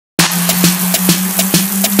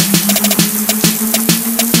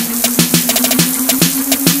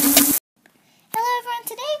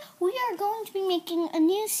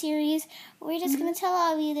series. We're just gonna tell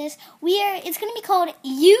all of you this. It's gonna be called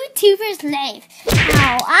YouTuber's Life.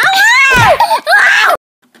 Ow! Ow! Ow! Ow!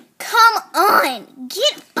 Come on,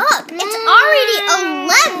 get up! It's already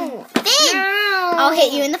 11. Big. No. I'll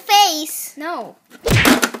hit you in the face. No.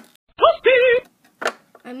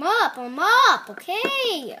 I'm up.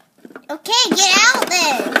 Okay. Okay, get out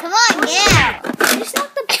then. Come on, get out. I just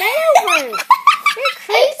knocked the bed over. You're a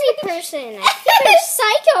crazy person. I think you're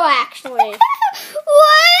psycho, actually.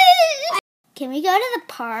 What? Can we go to the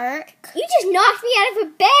park? You just knocked me out of a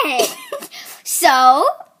bed. So,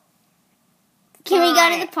 can we go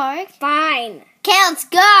to the park? Fine. Okay, let's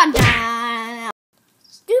go. No.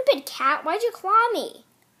 Stupid cat, why'd you claw me?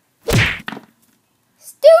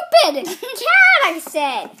 Stupid cat, I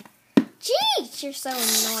said. Jeez, you're so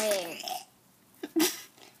annoying.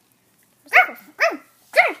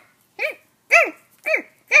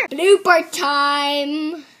 Blooper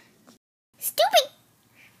time. Stupid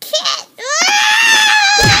cat.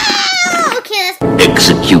 Okay,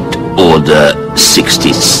 Execute Order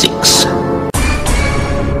 66.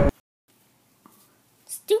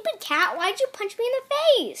 Stupid cat, why'd you punch me in the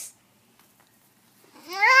face?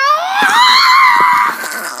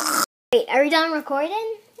 Wait, are we done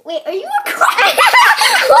recording? Wait, are you recording?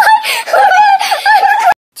 What?